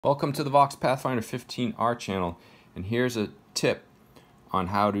Welcome to the Vox Pathfinder 15R channel, and here's a tip on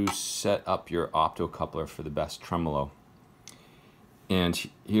how to set up your optocoupler for the best tremolo. And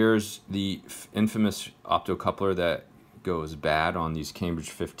here's the infamous optocoupler that goes bad on these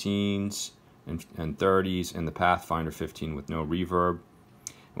Cambridge 15s and 30s and the Pathfinder 15 with no reverb.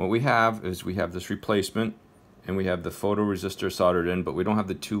 And what we have is we have this replacement and we have the photoresistor soldered in, but we don't have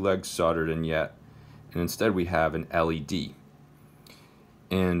the two legs soldered in yet, and instead we have an LED.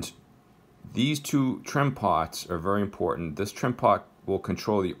 And these two trim pots are very important. This trim pot will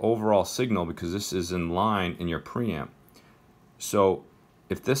control the overall signal because this is in line in your preamp. So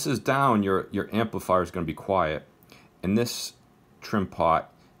if this is down, your amplifier is going to be quiet. And this trim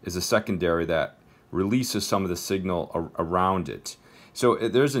pot is a secondary that releases some of the signal around it. So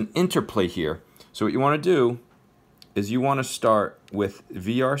there's an interplay here. So what you want to do is you want to start with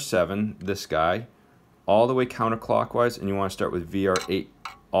VR7, this guy, all the way counterclockwise, and you want to start with VR8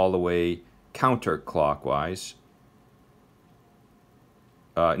 all the way counterclockwise.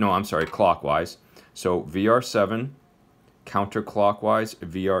 Clockwise. So VR7 counterclockwise,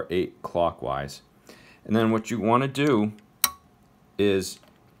 VR8 clockwise. And then what you want to do is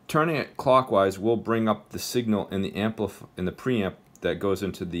turning it clockwise will bring up the signal in the preamp that goes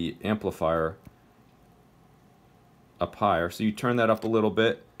into the amplifier up higher. So you turn that up a little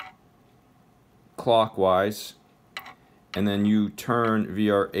bit clockwise, and then you turn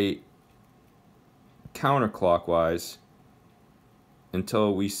VR8 counterclockwise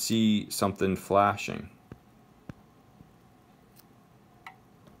until we see something flashing.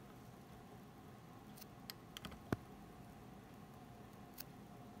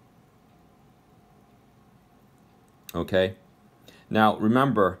 Okay, now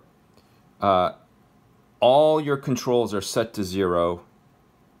remember, all your controls are set to 0.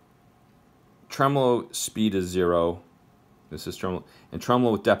 Tremolo speed is 0. This is tremolo, and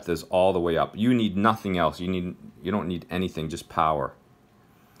tremolo depth is all the way up. You need nothing else. You don't need anything, just power.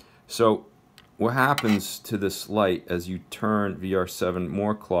 So what happens to this light as you turn VR7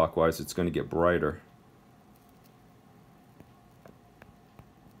 more clockwise? It's going to get brighter.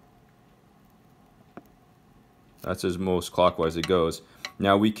 That's as most clockwise it goes.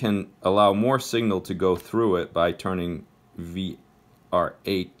 Now we can allow more signal to go through it by turning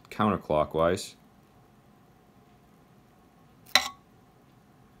VR8 counterclockwise.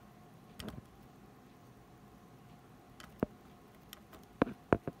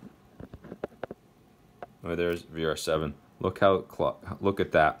 Oh, there's VR7. Look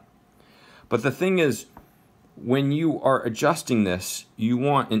at that. But the thing is, when you are adjusting this, you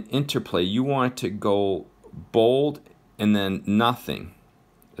want an interplay. You want it to go bold and then nothing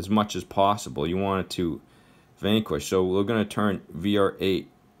as much as possible. You want it to vanquish. So we're going to turn VR8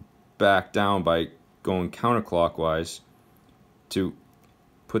 back down by going counterclockwise to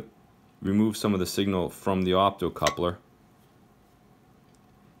remove some of the signal from the optocoupler.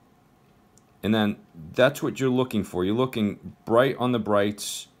 And then that's what you're looking for. You're looking bright on the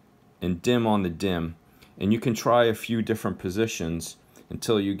brights and dim on the dim. And you can try a few different positions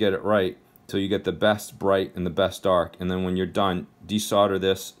until you get it right, until you get the best bright and the best dark. And then when you're done, desolder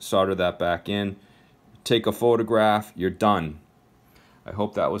this, solder that back in, take a photograph, you're done. I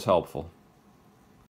hope that was helpful.